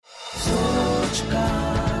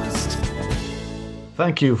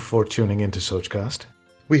Thank you for tuning into Sochcast.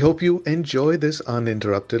 We hope you enjoy this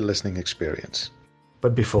uninterrupted listening experience.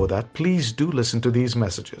 But before that, please do listen to these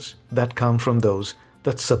messages that come from those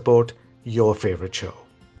that support your favorite show.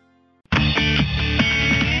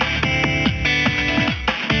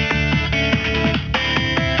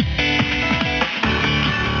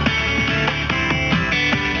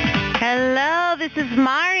 Hello, this is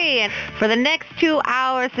Mari, and for the next 2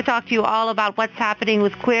 hours to talk to you all about what's happening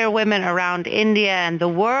with queer women around India and the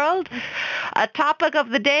world. A topic of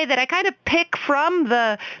the day that I kind of pick from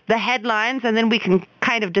the headlines, and then we can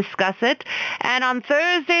kind of discuss it. And on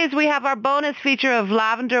Thursdays, we have our bonus feature of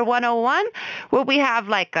Lavender 101, where we have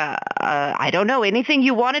like I don't know, anything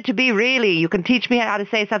you want it to be, really. You can teach me how to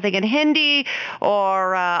say something in Hindi,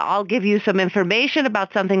 or I'll give you some information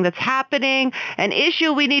about something that's happening, an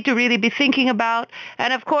issue we need to really be thinking about.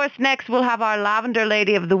 And of course, next we'll have our Lavender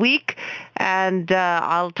Lady of the Week, and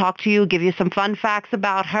I'll talk to you, give you some fun facts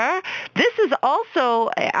about her. This is also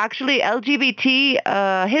actually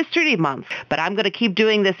LGBT History Month, but I'm going to keep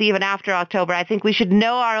doing this even after October. I think we should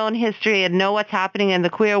know our own history and know what's happening in the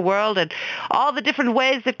queer world and all the different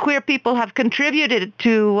ways that queer people have contributed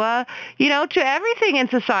to, to everything in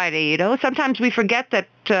society. Sometimes we forget that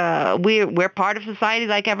we're part of society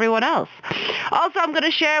like everyone else. Also, I'm going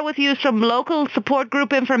to share with you some local support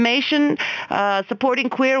group information supporting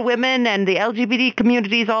queer women and the LGBT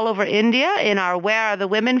communities all over India in our Where Are the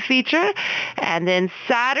Women feature. And then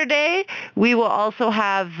Saturday, we will also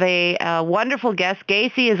have a wonderful guest.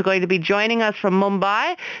 Gacy is going to be joining us from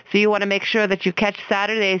Mumbai, so you want to make sure that you catch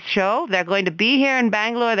Saturday's show. They're going to be here in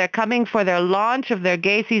Bangalore. They're coming for their launch of their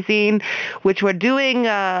Gacy zine, which we're doing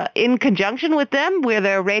in conjunction with them. We're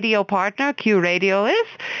their radio partner, Q Radio is.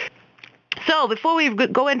 So before we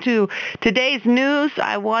go into today's news,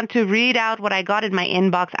 I want to read out what I got in my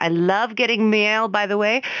inbox. I love getting mail, by the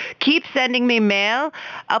way. Keep sending me mail.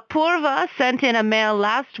 Apurva sent in a mail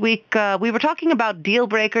last week. We were talking about deal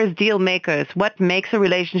breakers, deal makers. What makes a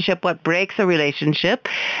relationship? What breaks a relationship?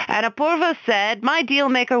 And Apurva said, my deal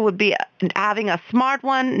maker would be having a smart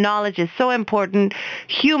one. Knowledge is so important.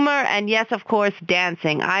 Humor, and yes, of course,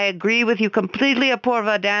 dancing. I agree with you completely,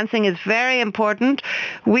 Apurva. Dancing is very important.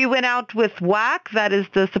 We went out with WAC, that is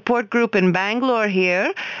the support group in Bangalore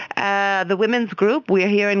here, the women's group. We're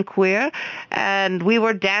here in Queer, and we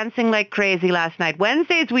were dancing like crazy last night.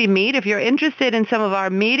 Wednesdays we meet. If you're interested in some of our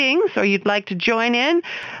meetings or you'd like to join in,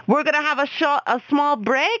 we're going to have a small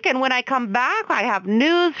break, and when I come back, I have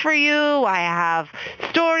news for you. I have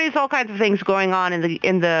stories, all kinds of things going on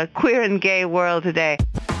in the queer and gay world today.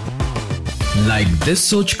 Like this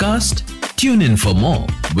Sochcast? Tune in for more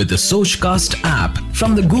with the Sochcast app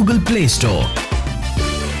from the Google Play Store.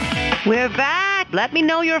 We're back. Let me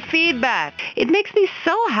know your feedback. It makes me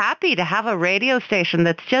so happy to have a radio station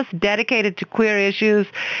that's just dedicated to queer issues,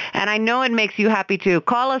 and I know it makes you happy too.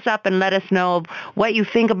 Call us up and let us know what you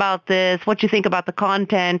think about this, what you think about the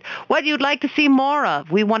content, what you'd like to see more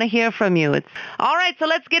of. We want to hear from you. All right, so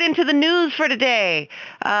let's get into the news for today.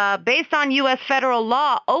 Based on U.S. federal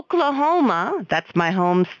law, Oklahoma, that's my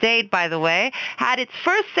home state, by the way, had its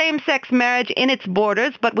first same-sex marriage in its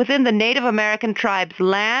borders, but within the Native American tribe's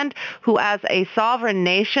land, who as a sovereign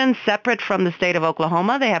nation separate from the state of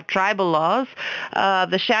Oklahoma. They have tribal laws.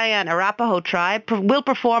 The Cheyenne Arapaho tribe will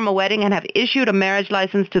perform a wedding and have issued a marriage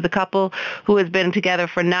license to the couple who has been together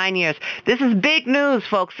for 9 years. This is big news,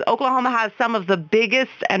 folks. Oklahoma has some of the biggest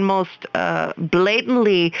and most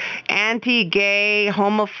blatantly anti-gay,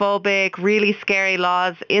 homophobic, really scary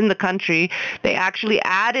laws in the country. They actually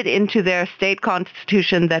added into their state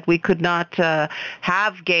constitution that we could not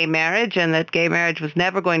have gay marriage and that gay marriage was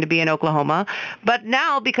never going to be in Oklahoma. But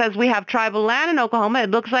now, because we have tribal land in Oklahoma, it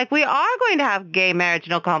looks like we are going to have gay marriage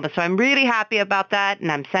in Oklahoma. So I'm really happy about that, and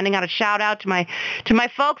I'm sending out a shout out to my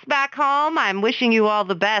folks back home. I'm wishing you all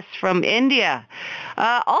the best from India.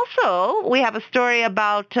 Also, we have a story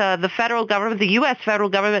about the federal government, the U.S. federal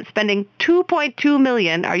government, spending $2.2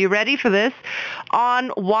 million. Are you ready for this? On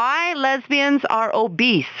why lesbians are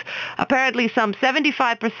obese. Apparently, some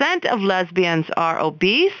 75% of lesbians are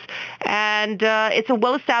obese, and it's a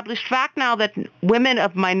well-established fact now that women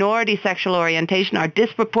of minority sexual orientation are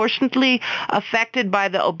disproportionately affected by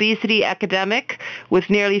the obesity epidemic, with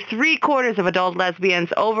nearly 3/4 of adult lesbians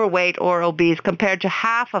overweight or obese compared to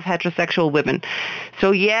half of heterosexual women.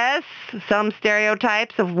 So yes, some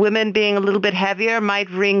stereotypes of women being a little bit heavier might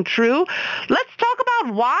ring true. Let's talk about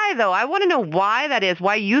about why, though. I want to know why that is,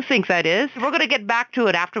 why you think that is. We're going to get back to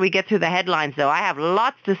it after we get through the headlines, though. I have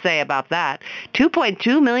lots to say about that.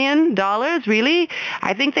 $2.2 million? Really?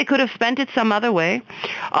 I think they could have spent it some other way.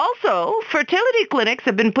 Also, fertility clinics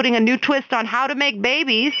have been putting a new twist on how to make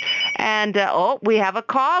babies. And, we have a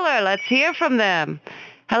caller. Let's hear from them.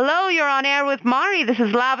 Hello, you're on air with Mari. This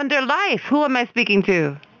is Lavender Life. Who am I speaking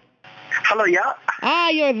to? Hello, yeah. Ah,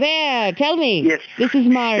 you're there. Tell me. Yes. This is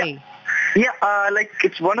Mari. Yeah,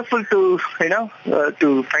 it's wonderful to,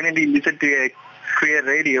 to finally listen to a queer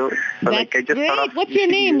radio. That's I just great. What's your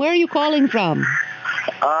name? Where are you calling from?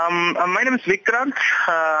 My name is Vikrant.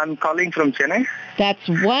 I'm calling from Chennai. That's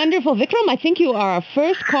wonderful. Vikram, I think you are our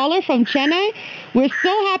first caller from Chennai. We're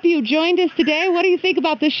so happy you joined us today. What do you think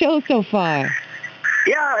about the show so far?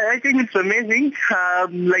 Yeah, I think it's amazing.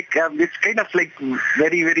 It's kind of like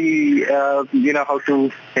very, very, how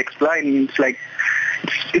to explain.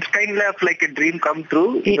 It's kind of like a dream come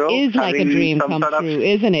true. It is like a dream come true,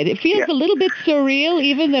 isn't it? It feels a little bit surreal,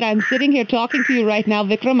 even that I'm sitting here talking to you right now,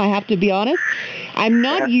 Vikram, I have to be honest. I'm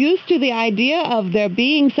not used to the idea of there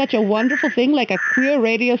being such a wonderful thing like a queer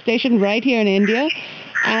radio station right here in India.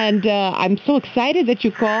 And I'm so excited that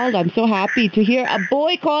you called. I'm so happy to hear a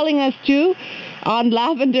boy calling us too on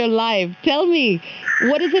Lavender Live. Tell me,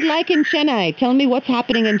 what is it like in Chennai? Tell me what's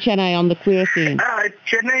happening in Chennai on the queer scene.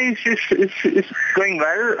 Chennai is going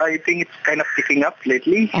well. I think it's kind of picking up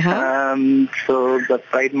lately. So the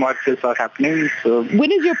Pride marches are happening. So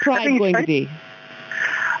when is your Pride going to be?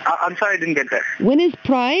 I'm sorry, I didn't get that. When is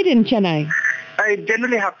Pride in Chennai? It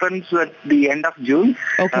generally happens at the end of June.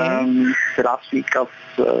 Okay. The last week of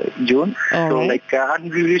June. All right.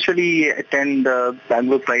 And we usually attend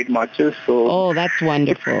Bangalore Pride marches. So that's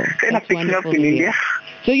wonderful. It's kind of picking up in India.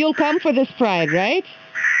 So you'll come for this Pride, right?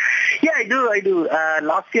 Yeah, I do.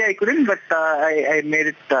 Last year I couldn't, but I made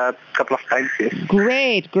it a couple of times, yes.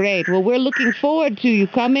 Great. Well, we're looking forward to you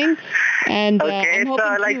coming, and I'm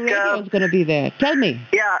hoping Q Radio is going to be there. Tell me.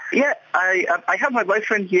 Yeah. I have my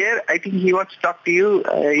boyfriend here. I think he wants to talk to you.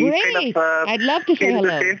 Great. I'd love to say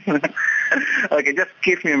hello. Okay, just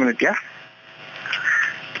give me a minute, yeah?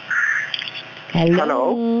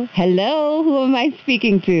 Hello. Hello. Who am I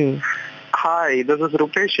speaking to? Hi, this is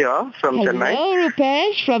Rupesh here from Chennai. Hello,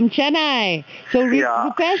 Rupesh from Chennai. So,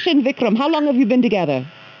 Rupesh and Vikram, how long have you been together?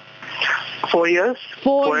 4 years.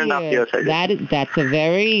 4.5 years. That's a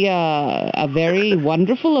very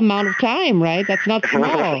wonderful amount of time, right? That's not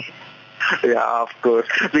small. Yeah, of course.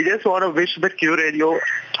 We just want to wish the Q Radio.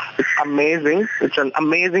 It's amazing. It's an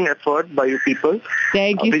amazing effort by you people.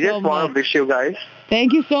 Thank you so much. We just want to wish you guys.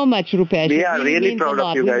 Thank you so much, Rupesh. We are really proud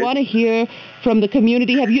of you guys. We want to hear from the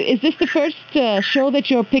community. Is this the first show that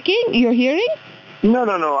you're hearing? No.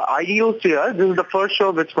 I used to hear. This is the first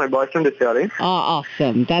show which my boyfriend is hearing. Oh,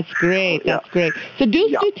 awesome. That's great. Great. So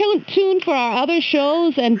do tune for our other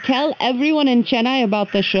shows and tell everyone in Chennai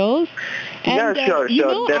about the shows. And,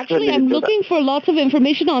 sure. Actually, I'm looking for lots of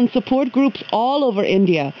information on support groups all over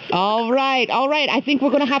India. All right. I think we're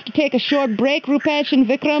going to have to take a short break, Rupesh and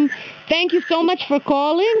Vikram. Thank you so much for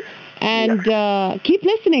calling, and keep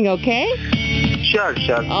listening, okay? Sure.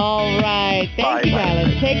 All right. Thank you,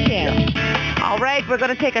 darling. Take care. Yeah. All right, we're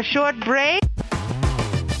going to take a short break.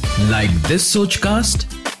 Like this Sochcast?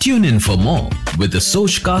 Tune in for more with the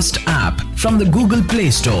Sochcast app from the Google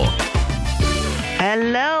Play Store.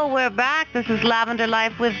 Hello, we're back. This is Lavender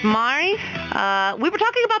Life with Mari. We were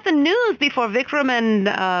talking about the news before Vikram and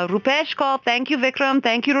Rupesh called. Thank you, Vikram.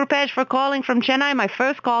 Thank you, Rupesh, for calling from Chennai. My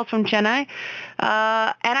first call from Chennai.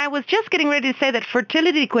 And I was just getting ready to say that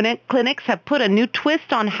fertility clinics have put a new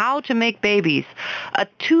twist on how to make babies. A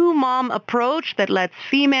two-mom approach that lets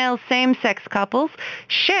female same-sex couples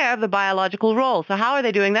share the biological role. So how are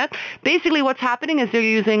they doing that? Basically, what's happening is they're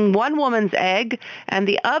using one woman's egg, and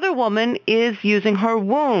the other woman is using her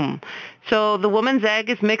womb. So the woman's egg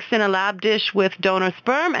is mixed in a lab dish with donor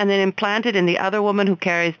sperm and then implanted in the other woman who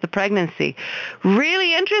carries the pregnancy.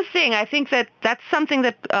 Really interesting. I think that's something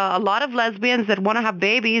that a lot of lesbians that want to have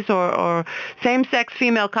babies or same-sex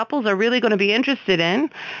female couples are really going to be interested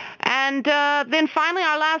in. And then finally,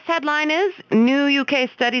 our last headline is, new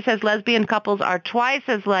UK study says lesbian couples are twice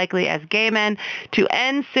as likely as gay men to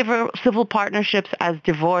end civil partnerships as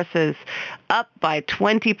divorces, up by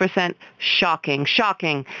 20%. Shocking,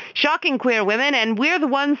 queer women. And we're the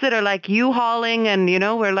ones that are like U-hauling and,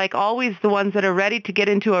 we're like always the ones that are ready to get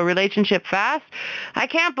into a relationship fast. I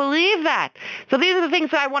can't believe that. So these are the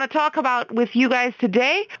things that I want to talk about with you guys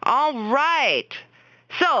today. All right.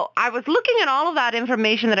 So I was looking at all of that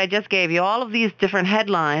information that I just gave you, all of these different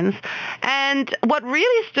headlines, and what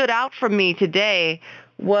really stood out for me today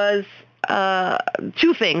was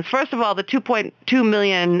two things. First of all, the $2.2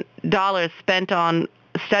 million spent on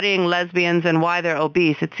studying lesbians and why they're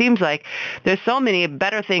obese. It seems like there's so many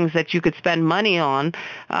better things that you could spend money on.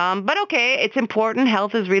 But okay, it's important.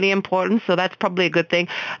 Health is really important, so that's probably a good thing.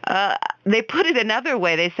 They put it another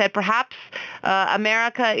way. They said perhaps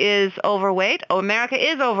America is overweight. America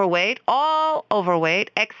is overweight, all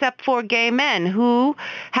overweight, except for gay men who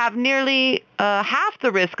have nearly half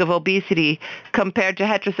the risk of obesity compared to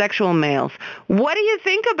heterosexual males. What do you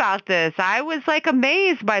think about this? I was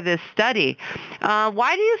amazed by this study.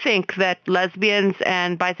 Why do you think that lesbians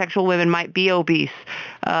and bisexual women might be obese?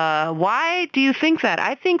 Why do you think that?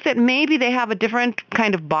 I think that maybe they have a different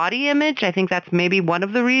kind of body image. I think that's maybe one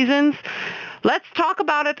of the reasons. Let's talk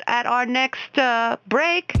about it at our next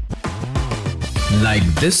break. Like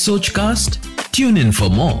this Sochcast? Tune in for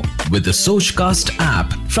more with the Sochcast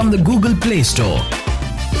app from the Google Play Store.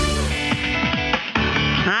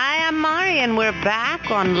 Hi, I'm Mari, and we're back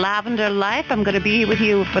on Lavender Life. I'm going to be with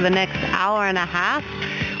you for the next hour and a half.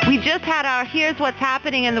 We just had our Here's What's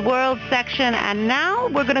Happening in the World section, and now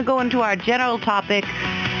we're going to go into our general topic,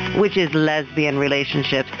 which is lesbian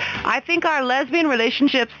relationships. I think our lesbian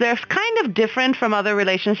relationships, they're kind of different from other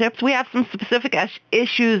relationships. We have some specific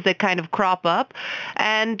issues that kind of crop up.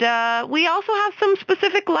 And we also have some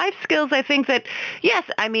specific life skills. I think that, yes,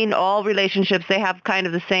 I mean, all relationships, they have kind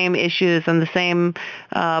of the same issues and the same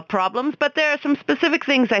problems. But there are some specific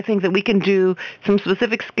things I think that we can do, some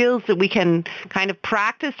specific skills that we can kind of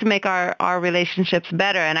practice to make our relationships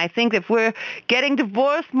better. And I think if we're getting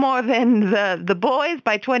divorced more than the boys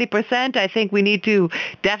by 20%, I think we need to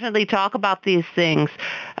definitely talk about these things.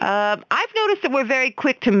 I've noticed that we're very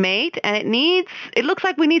quick to mate, and it looks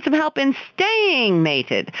like we need some help in staying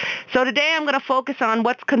mated. So today I'm going to focus on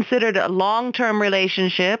what's considered a long-term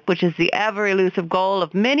relationship, which is the ever-elusive goal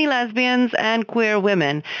of many lesbians and queer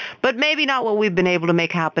women, but maybe not what we've been able to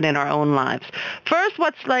make happen in our own lives. First,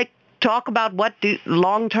 talk about what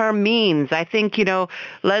long-term means. I think,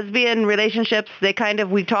 lesbian relationships,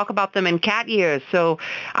 we talk about them in cat years. So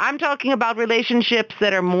I'm talking about relationships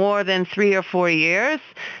that are more than 3 or 4 years.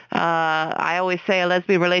 I always say a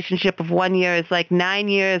lesbian relationship of 1 year is like 9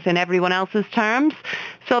 years in everyone else's terms.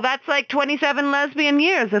 So that's like 27 lesbian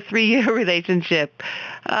years, a 3-year relationship.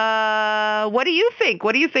 What do you think?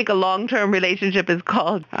 What do you think a long-term relationship is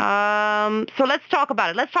called? So let's talk about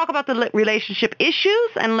it. Let's talk about the relationship issues,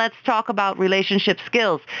 and let's talk about relationship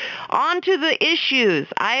skills. On to the issues.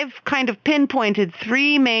 I've kind of pinpointed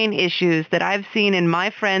 3 main issues that I've seen in my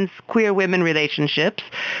friends' queer women relationships.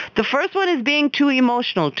 The first one is being too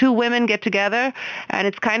emotional. 2 women get together, and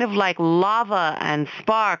it's kind of like lava and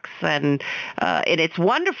sparks, and it's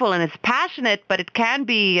wonderful and it's passionate, but it can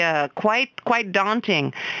be quite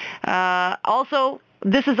daunting.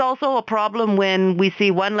 This is also a problem when we see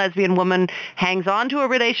one lesbian woman hangs on to a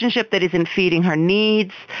relationship that isn't feeding her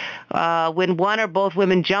needs, when one or both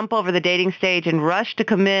women jump over the dating stage and rush to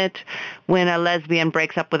commit, when a lesbian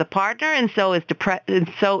breaks up with a partner and so is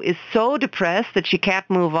so depressed that she can't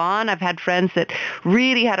move on. I've had friends that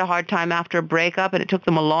really had a hard time after a breakup, and it took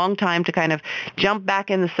them a long time to kind of jump back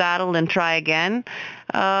in the saddle and try again.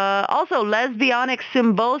 Also, lesbianic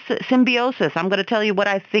symbiosis. I'm going to tell you what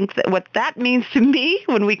I think what that means to me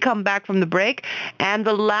when we come back from the break. And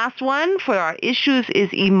the last one for our issues is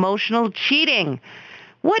emotional cheating.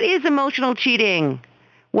 What is emotional cheating?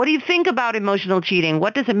 What do you think about emotional cheating?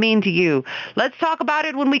 What does it mean to you? Let's talk about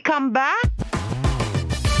it when we come back.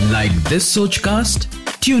 Like this Sochcast?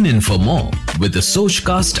 Tune in for more with the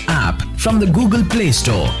Sochcast app from the Google Play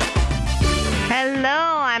Store.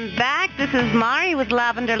 Hello, I'm back. This is Mari with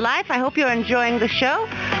Lavender Life. I hope you're enjoying the show.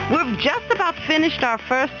 We've just about finished our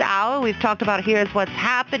first hour. We've talked about Here's What's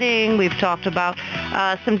Happening. We've talked about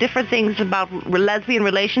some different things about lesbian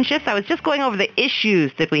relationships. I was just going over the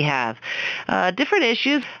issues that we have, different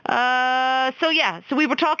issues. So we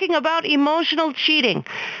were talking about emotional cheating.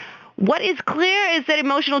 What is clear is that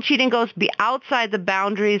emotional cheating goes outside the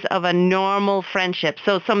boundaries of a normal friendship.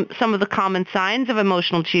 So some of the common signs of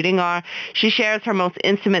emotional cheating are she shares her most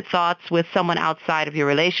intimate thoughts with someone outside of your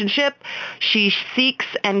relationship. She seeks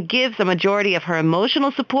and gives a majority of her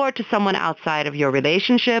emotional support to someone outside of your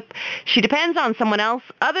relationship. She depends on someone else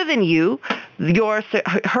other than you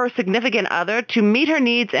her significant other to meet her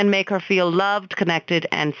needs and make her feel loved, connected,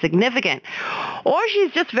 and significant. Or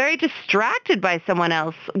she's just very distracted by someone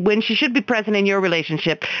else when she should be present in your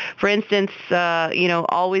relationship. For instance,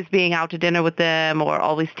 always being out to dinner with them, or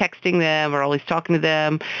always texting them, or always talking to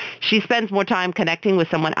them. She spends more time connecting with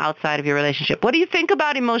someone outside of your relationship. What do you think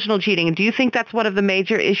about emotional cheating? And do you think that's one of the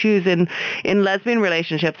major issues in lesbian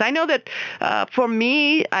relationships? I know that for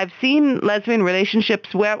me, I've seen lesbian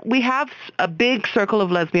relationships where we have a big circle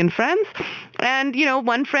of lesbian friends, and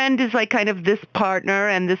one friend is like kind of this partner,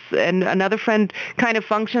 and another friend kind of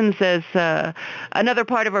functions as another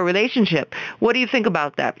part of a relationship. What do you think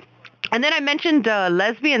about that? And then I mentioned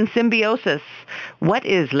lesbian symbiosis. What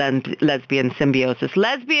is lesbian symbiosis?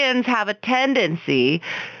 Lesbians have a tendency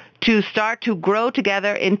to start to grow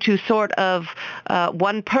together into sort of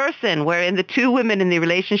one person, wherein the two women in the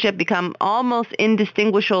relationship become almost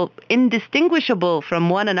indistinguishable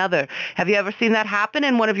from one another. Have you ever seen that happen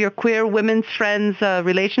in one of your queer women's friends'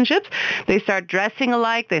 relationships? They start dressing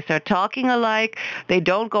alike. They start talking alike. They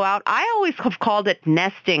don't go out. I always have called it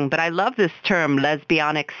nesting, but I love this term,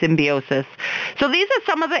 lesbianic symbiosis. So these are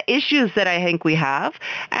some of the issues that I think we have.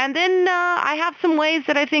 And then I have some ways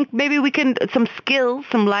that I think maybe we can, some skills,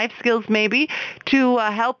 some life skills maybe, to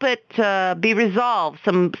help it be resolved.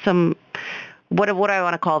 Some what do I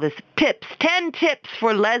want to call this? Tips. 10 tips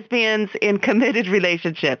for lesbians in committed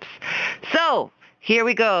relationships. So here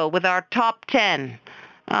we go with our top 10.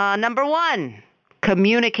 Number 1.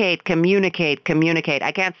 Communicate.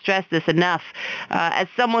 I can't stress this enough. As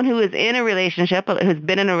someone who is in a relationship, who's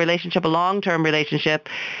been in a relationship, a long-term relationship,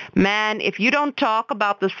 man, if you don't talk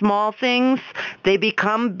about the small things, they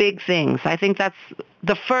become big things. I think that's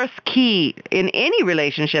the first key in any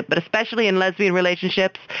relationship, but especially in lesbian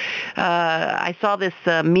relationships. I saw this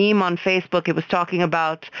meme on Facebook. It was talking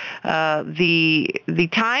about the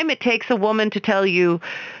time it takes a woman to tell you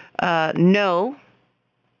no,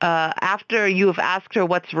 after you have asked her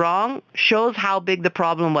what's wrong, shows how big the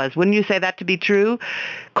problem was. Wouldn't you say that to be true?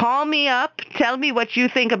 Call me up. Tell me what you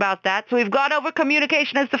think about that. So we've gone over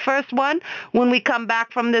communication as the first one. When we come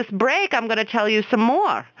back from this break, I'm going to tell you some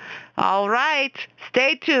more. All right.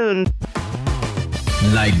 Stay tuned.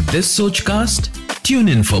 Like this Sochcast? Tune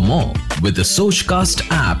in for more with the Sochcast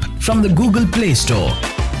app from the Google Play Store.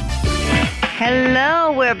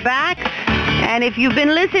 Hello, we're back. And if you've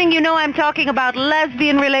been listening, you know I'm talking about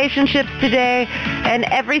lesbian relationships today and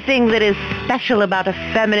everything that is special about a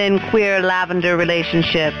feminine, queer, lavender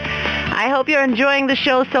relationship. I hope you're enjoying the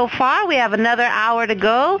show so far. We have another hour to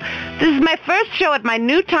go. This is my first show at my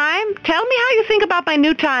new time. Tell me how you think about my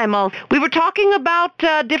new time. We were talking about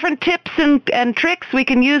different tips and tricks we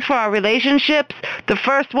can use for our relationships. The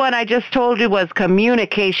first one I just told you was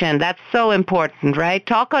communication. That's so important, right?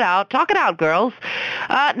 Talk it out, girls.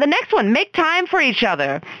 The next one, make time for each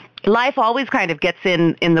other. Life always kind of gets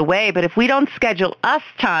in the way, but if we don't schedule us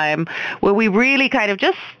time where we really kind of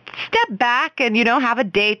just step back and, have a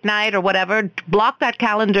date night or whatever, block that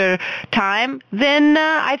calendar time, then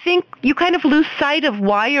I think you kind of lose sight of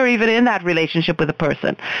why you're even in that relationship with a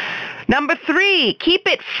person. Number 3, keep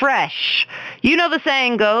it fresh. You know the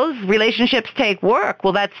saying goes, relationships take work.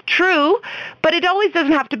 Well, that's true, but it always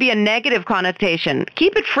doesn't have to be a negative connotation.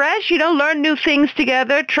 Keep it fresh, learn new things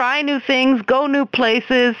together, try new things, go new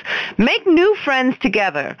places, make new friends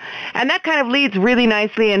together. And that kind of leads really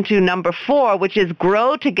nicely into number 4, which is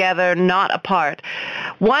grow together, not apart.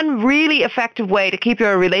 One really effective way to keep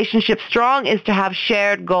your relationship strong is to have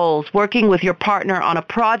shared goals. Working with your partner on a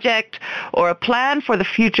project or a plan for the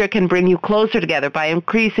future can bring you closer together by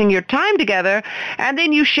increasing your time together, and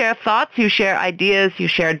then you share thoughts, you share ideas, you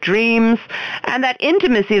share dreams, and that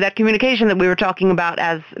intimacy, that communication that we were talking about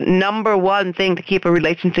as number 1 thing to keep a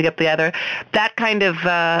relationship together, that kind of,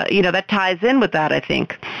 that ties in with that, I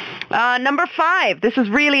think. Number 5, this is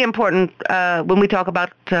really important when we talk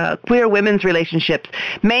about queer women's relationships.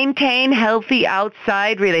 Maintain healthy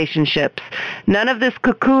outside relationships. None of this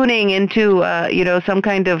cocooning into, some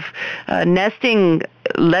kind of nesting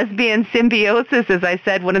lesbian symbiosis, as I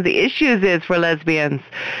said, one of the issues is for lesbians.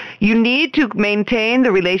 You need to maintain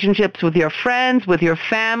the relationships with your friends, with your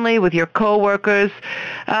family, with your coworkers.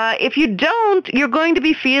 If you don't, you're going to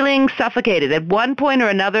be feeling suffocated. At one point or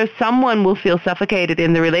another, someone will feel suffocated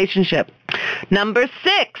in the relationship. Number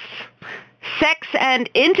 6, sex and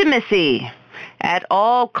intimacy. at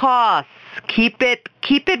all costs. Keep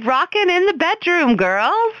it rocking in the bedroom,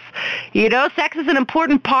 girls. You know, sex is an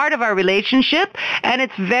important part of our relationship, and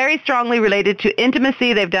it's very strongly related to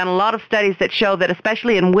intimacy. They've done a lot of studies that show that,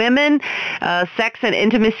 especially in women, sex and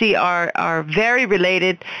intimacy are very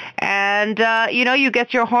related. And, you know, you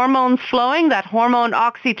get your hormones flowing. That hormone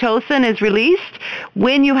oxytocin is released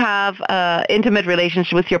when you have intimate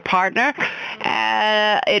relationship with your partner.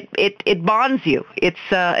 It bonds you. It's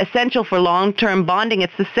essential for long-term bonding.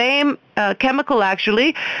 It's the same chemical,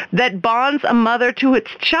 actually, that bonds a mother to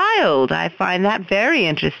its child. I find that very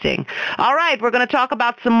interesting. All right, we're going to talk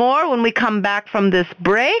about some more when we come back from this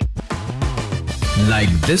break. Like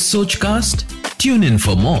this Sochcast? Tune in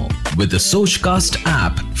for more with the Sochcast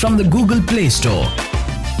app from the Google Play Store.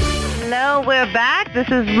 Hello, we're back. This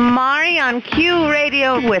is Mari on Q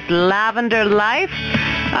Radio with Lavender Life.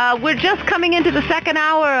 We're just coming into the second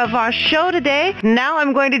hour of our show today. Now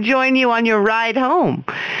I'm going to join you on your ride home.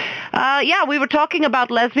 We were talking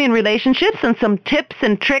about lesbian relationships and some tips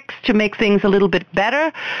and tricks to make things a little bit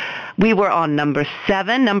better. We were on number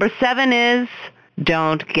 7. Number 7 is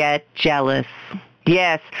don't get jealous.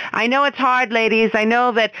 Yes, I know it's hard, ladies. I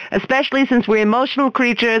know that, especially since we're emotional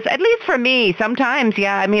creatures, at least for me, sometimes,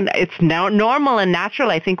 it's normal and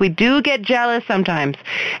natural. I think we do get jealous sometimes.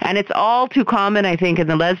 And it's all too common, I think, in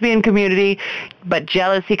the lesbian community. But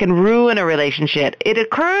jealousy can ruin a relationship. It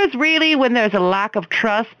occurs really when there's a lack of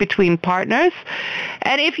trust between partners.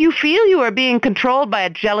 And if you feel you are being controlled by a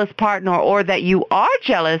jealous partner or that you are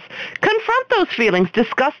jealous, confront those feelings.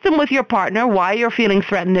 Discuss them with your partner, why you're feeling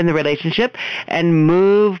threatened in the relationship, and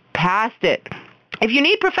move past it. If you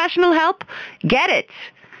need professional help, get it.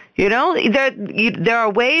 You know, there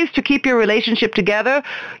are ways to keep your relationship together.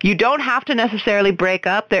 You don't have to necessarily break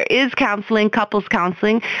up. There is counseling, couples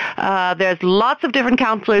counseling. There's lots of different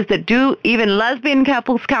counselors that do even lesbian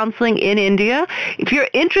couples counseling in India. If you're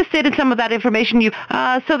interested in some of that information,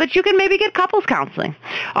 so that you can maybe get couples counseling.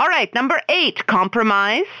 All right, number 8,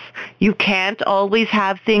 compromise. You can't always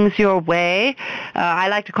have things your way. I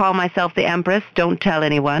like to call myself the Empress. Don't tell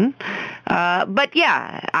anyone. But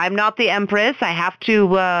yeah, I'm not the Empress. I have to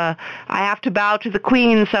bow to the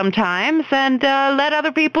Queen sometimes and let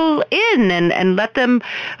other people in and let them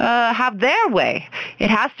have their way. It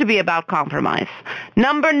has to be about compromise.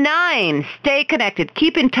 Number 9, stay connected.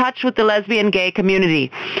 Keep in touch with the lesbian gay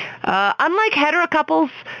community. Unlike hetero couples,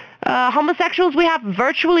 homosexuals, we have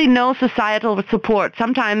virtually no societal support.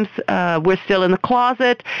 Sometimes we're still in the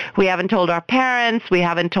closet. We haven't told our parents. We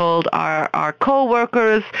haven't told our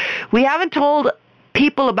co-workers. We haven't told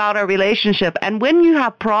people about our relationship. And when you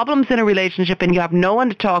have problems in a relationship and you have no one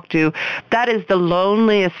to talk to, that is the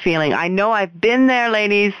loneliest feeling. I know I've been there,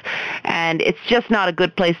 ladies, and it's just not a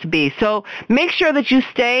good place to be. So make sure that you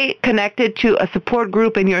stay connected to a support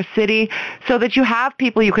group in your city so that you have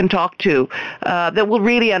people you can talk to that will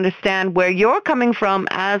really understand where you're coming from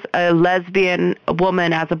as a lesbian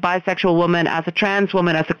woman, as a bisexual woman, as a trans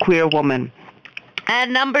woman, as a queer woman.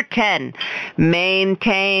 And number 10,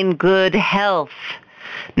 maintain good health.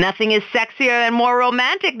 Nothing is sexier and more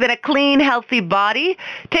romantic than a clean, healthy body.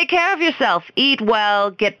 Take care of yourself. Eat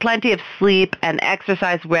well, get plenty of sleep, and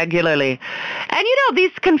exercise regularly. And, you know,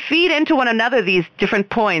 these can feed into one another, these different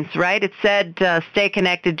points, right? It said stay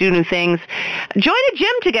connected, do new things. Join a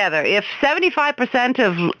gym together. If 75%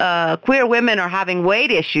 of queer women are having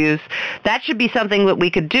weight issues, that should be something that we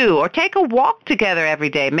could do. Or take a walk together every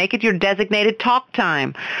day. Make it your designated talk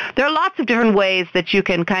time. There are lots of different ways that you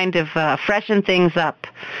can kind of freshen things up.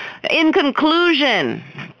 In conclusion,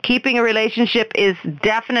 keeping a relationship is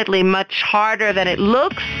definitely much harder than it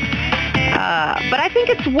looks, but I think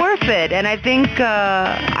it's worth it, and I think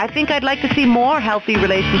I'd like to see more healthy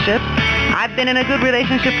relationships. I've been in a good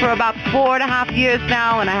relationship for about 4.5 years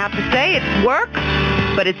now, and I have to say it's work,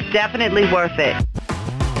 but it's definitely worth it.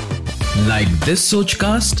 Like this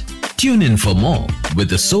Sochcast? Tune in for more with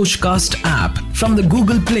the Sochcast app from the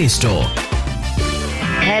Google Play Store.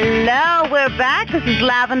 Hello, we're back. This is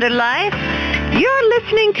Lavender Life. You're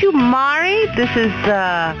listening to Mari. This is,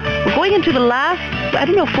 we're going into the last,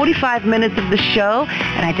 45 minutes of the show,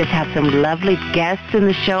 and I just have some lovely guests in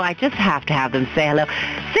the show. I just have to have them say hello.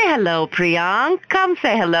 Say hello, Priyank. Come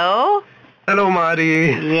say hello. Hello,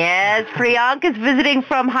 Mari. Yes, Priyank is visiting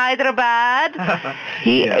from Hyderabad.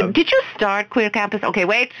 Did you start Queer Campus? Okay,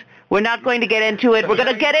 wait. We're not going to get into it. We're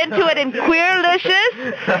going to get into it in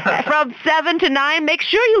Queerlicious from 7 to 9. Make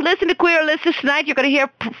sure you listen to Queerlicious tonight. You're going to hear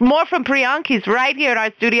more from Priyank. He's right here in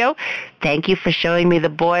our studio. Thank you for showing me the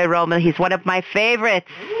boy, Roman. He's one of my favorites.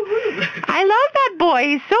 I love that boy.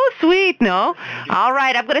 He's so sweet, no? All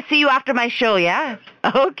right, I'm going to see you after my show, yeah?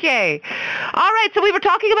 Okay. All right. So we were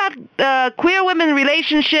talking about queer women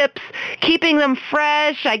relationships, keeping them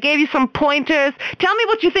fresh. I gave you some pointers. Tell me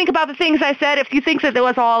what you think about the things I said. If you think that there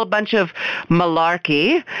was all a bunch of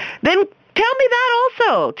malarkey, then tell me that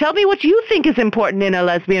also. Tell me what you think is important in a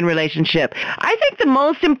lesbian relationship. I think the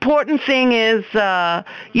most important thing is,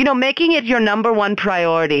 making it your number one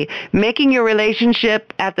priority, making your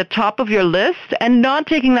relationship at the top of your list and not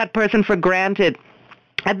taking that person for granted.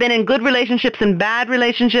 I've been in good relationships and bad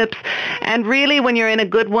relationships, and really when you're in a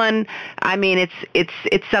good one, I mean,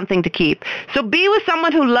 it's something to keep. So be with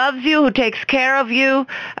someone who loves you, who takes care of you.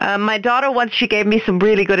 My daughter once, she gave me some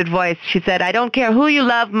really good advice. She said, I don't care who you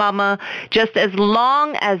love, Mama, just as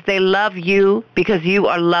long as they love you because you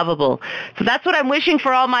are lovable. So that's what I'm wishing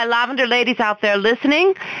for all my lavender ladies out there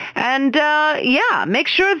listening. And make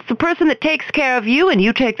sure it's the person that takes care of you and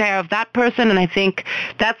you take care of that person. And I think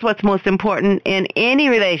that's what's most important in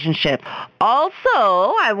any relationship. Also,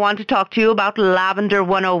 I want to talk to you about Lavender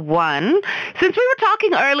 101. Since we were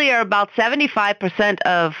talking earlier about 75%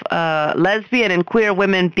 of lesbian and queer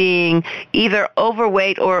women being either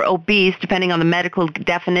overweight or obese, depending on the medical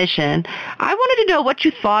definition, I wanted to know what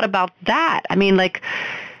you thought about that. I mean,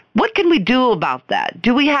 what can we do about that?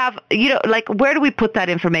 Do we have, where do we put that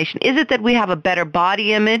information? Is it that we have a better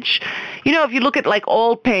body image? If you look at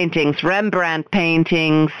old paintings, Rembrandt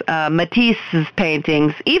paintings, Matisse's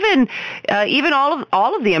paintings, even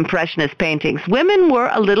all of the Impressionist paintings, women were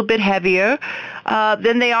a little bit heavier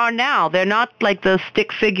than they are now. They're not like the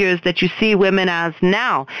stick figures that you see women as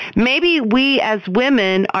now. Maybe we as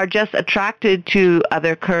women are just attracted to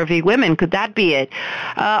other curvy women. Could that be it?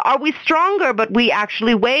 Are we stronger, but we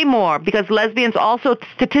actually weigh more? Because lesbians also,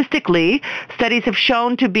 statistically, studies have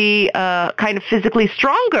shown to be kind of physically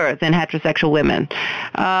stronger than heterosexual women.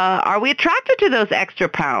 Are we attracted to those extra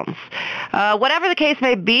pounds? Whatever the case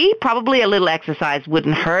may be, probably a little exercise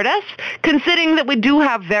wouldn't hurt us, considering that we do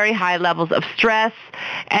have very high levels of stress,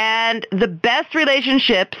 and the best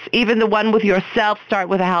relationships, even the one with yourself, start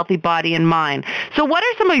with a healthy body and mind. So what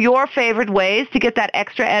are some of your favorite ways to get that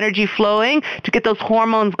extra energy flowing, to get those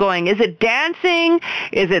hormones going? Is it dancing?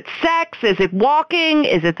 Is it sex? Is it walking?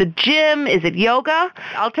 Is it the gym? Is it yoga?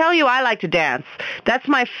 I'll tell you, I like to dance. That's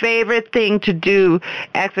my favorite thing to do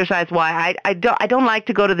exercise-wise. I don't like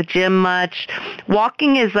to go to the gym much.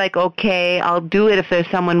 Walking is okay. I'll do it if there's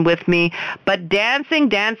someone with me. But dancing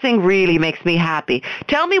really makes me happy.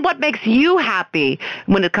 Tell me what makes you happy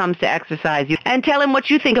when it comes to exercise. And tell him what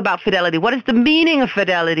you think about fidelity. What is the meaning of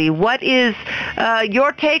fidelity? What is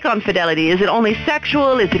your take on fidelity? Is it only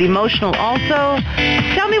sexual? Is it emotional also?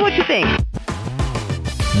 Tell me what you think.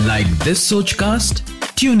 Like this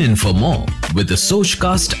Sochcast? Tune in for more with the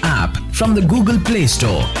Sochcast app from the Google Play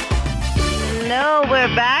Store. Hello,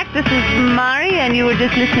 we're back. This is Mari, and you were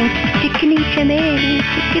just listening to Chickeny Chananies.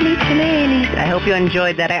 I hope you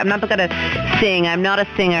enjoyed that. I'm not going to sing. I'm not a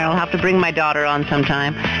singer. I'll have to bring my daughter on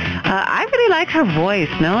sometime. I really like her voice.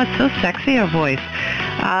 No, it's so sexy, her voice.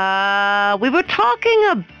 We were talking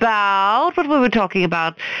about, what were we talking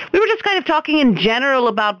about? We were just kind of talking in general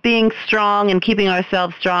about being strong and keeping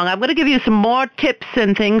ourselves strong. I'm going to give you some more tips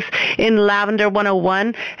and things in Lavender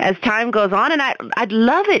 101 as time goes on, and I'd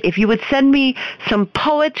love it if you would send me some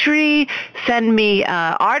poetry, send me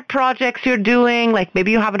art projects you're doing, like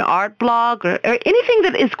maybe you have an art blog or anything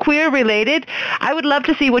that is queer related. I would love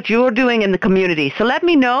to see what you're doing in the community. So let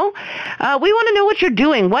me know. We want to know what you're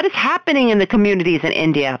doing. What is happening in the communities in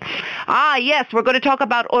India? Yes, we're going to talk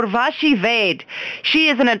about Urvashi Vaid. She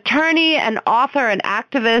is an attorney, an author, an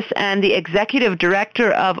activist, and the executive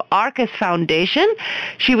director of Arcus Foundation.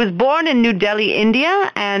 She was born in New Delhi,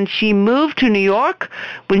 India, and she moved to New York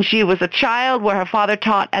when she was a child, where her father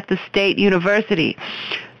taught at the State University.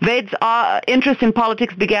 Vaid's interest in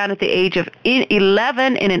politics began at the age of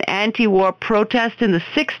 11 in an anti-war protest in the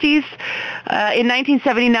 60s. In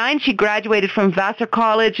 1979, she graduated from Vassar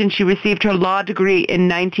College, and she received her law degree in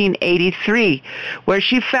 1983, where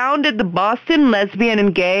she founded the Boston Lesbian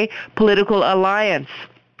and Gay Political Alliance.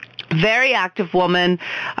 Very active woman.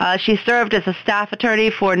 She served as a staff attorney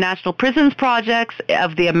for National Prisons Projects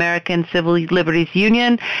of the American Civil Liberties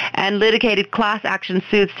Union and litigated class action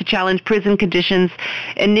suits to challenge prison conditions,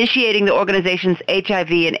 initiating the organization's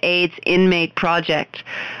HIV and AIDS Inmate Project.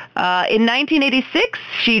 In 1986,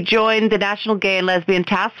 she joined the National Gay and Lesbian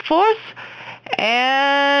Task Force,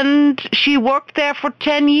 and she worked there for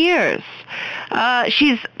 10 years.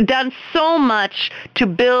 She's done so much to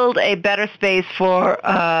build a better space for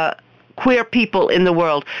queer people in the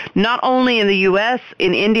world, not only in the U.S.,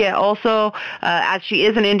 in India also, as she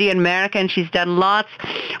is an Indian American. She's done lots.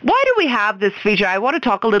 Why do we have this feature? I want to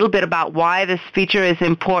talk a little bit about why this feature is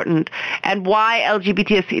important and why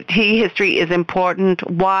LGBT history is important,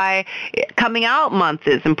 why Coming Out Month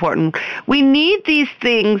is important. We need these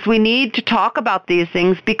things. We need to talk about these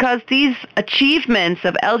things because these achievements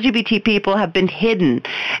of LGBT people have been hidden.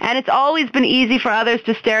 And it's always been easy for others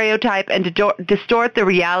to stereotype and to distort the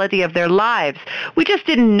reality of their lives. We just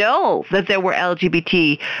didn't know that there were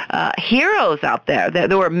LGBT heroes out there.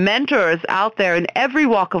 There were mentors out there in every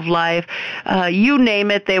walk of life. You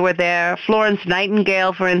name it, they were there. Florence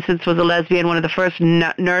Nightingale, for instance, was a lesbian, one of the first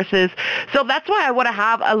nurses. So that's why I want to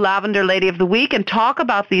have a Lavender Lady of the Week and talk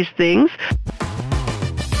about these things.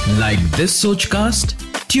 Like this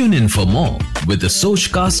Sochcast? Tune in for more with the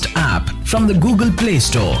Sochcast app from the Google Play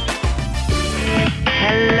Store.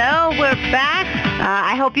 Hello, we're back.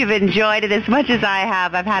 I hope you've enjoyed it as much as I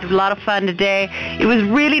have. I've had a lot of fun today. It was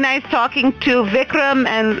really nice talking to Vikram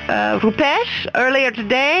and Rupesh earlier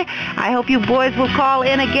today. I hope you boys will call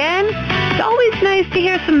in again. It's always nice to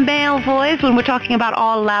hear some male voice when we're talking about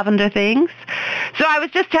all lavender things. So I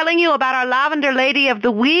was just telling you about our Lavender Lady of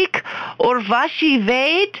the Week, Urvashi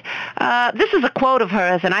Vaid. This is a quote of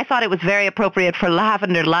hers, and I thought it was very appropriate for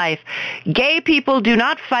lavender life. Gay people do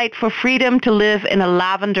not fight for freedom to live in a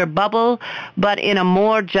lavender bubble, but in a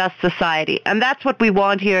more just society. And that's what we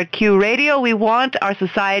want here at Q Radio. We want our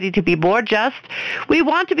society to be more just. We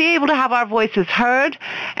want to be able to have our voices heard,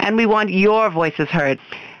 and we want your voices heard.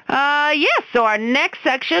 Yes, so our next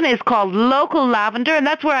section is called Local Lavender, and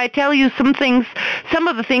that's where I tell you some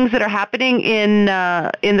of the things that are happening in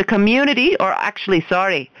the community, or actually,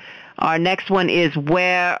 our next one is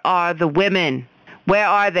Where Are the Women? Where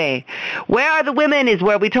are they? Where Are the Women is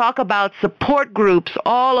where we talk about support groups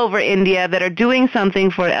all over India that are doing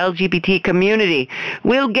something for the LGBT community.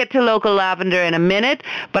 We'll get to Local Lavender in a minute,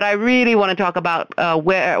 but I really want to talk about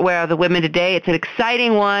Where Are the Women today. It's an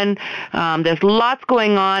exciting one. There's lots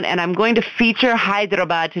going on, and I'm going to feature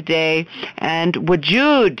Hyderabad today and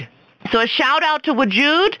Wujud. So a shout out to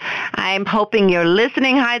Wujud. I'm hoping you're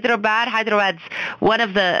listening, Hyderabad. Hyderabad's one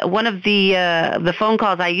of the phone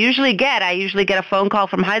calls I usually get. I usually get a phone call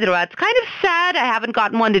from Hyderabad. It's kind of sad I haven't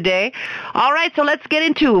gotten one today. All right, so let's get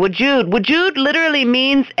into Wujud. Wujud literally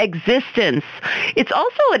means existence. It's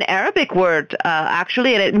also an Arabic word,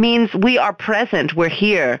 actually, and it means we are present, we're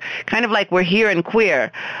here, kind of like we're here in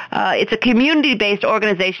queer. It's a community-based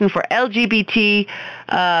organization for LGBT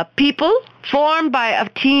people, formed by a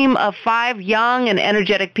team of 5 young and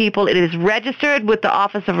energetic people. It is registered with the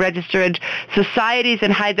Office of Registered Societies in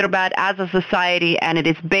Hyderabad as a society, and it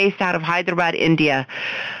is based out of Hyderabad, India.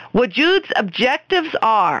 Wujud's objectives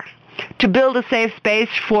are to build a safe space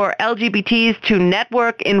for LGBTs to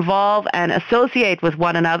network, involve, and associate with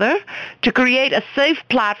one another, to create a safe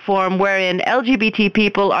platform wherein LGBT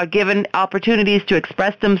people are given opportunities to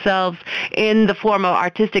express themselves in the form of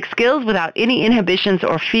artistic skills without any inhibitions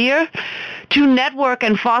or fear, to network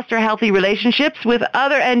and foster healthy relationships with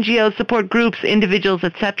other NGOs, support groups, individuals,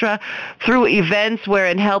 etc., through events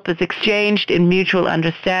wherein help is exchanged in mutual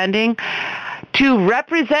understanding, to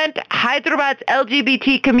represent Hyderabad's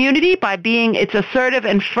LGBT community by being its assertive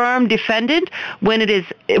and firm defendant when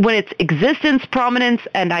its existence, prominence,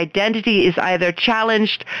 and identity is either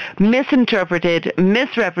challenged, misinterpreted,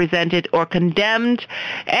 misrepresented, or condemned,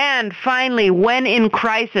 and finally, when in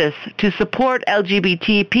crisis, to support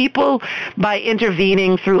LGBT people by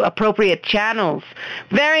intervening through appropriate channels.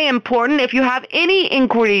 Very important. If you have any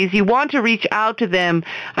inquiries, you want to reach out to them.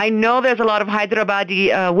 I know there's a lot of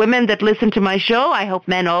Hyderabadi women that listen to my show. I hope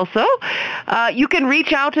men also. You can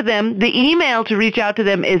reach out to them. The email to reach out to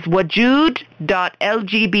them is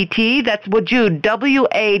wajud.lgbt. That's Wajud,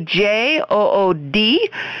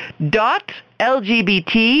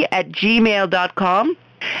 WAJOOD.LGBT@gmail.com.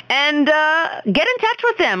 And get in touch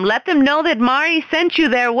with them. Let them know that Mari sent you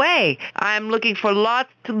their way. I'm looking forward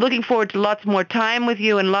to lots more time with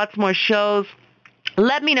you and lots more shows.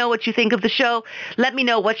 Let me know what you think of the show. Let me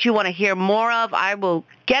know what you want to hear more of. I will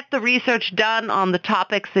get the research done on the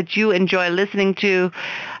topics that you enjoy listening to.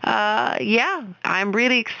 I'm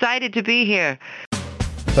really excited to be here.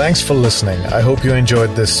 Thanks for listening. I hope you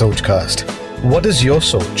enjoyed this Sochcast. What is your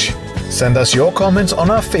Soch? Send us your comments on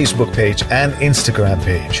our Facebook page and Instagram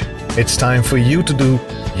page. It's time for you to do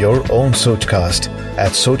your own Sochcast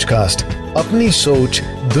at Sochcast. Apni Soch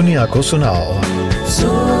Duniya ko sunao.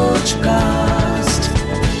 Sochcast.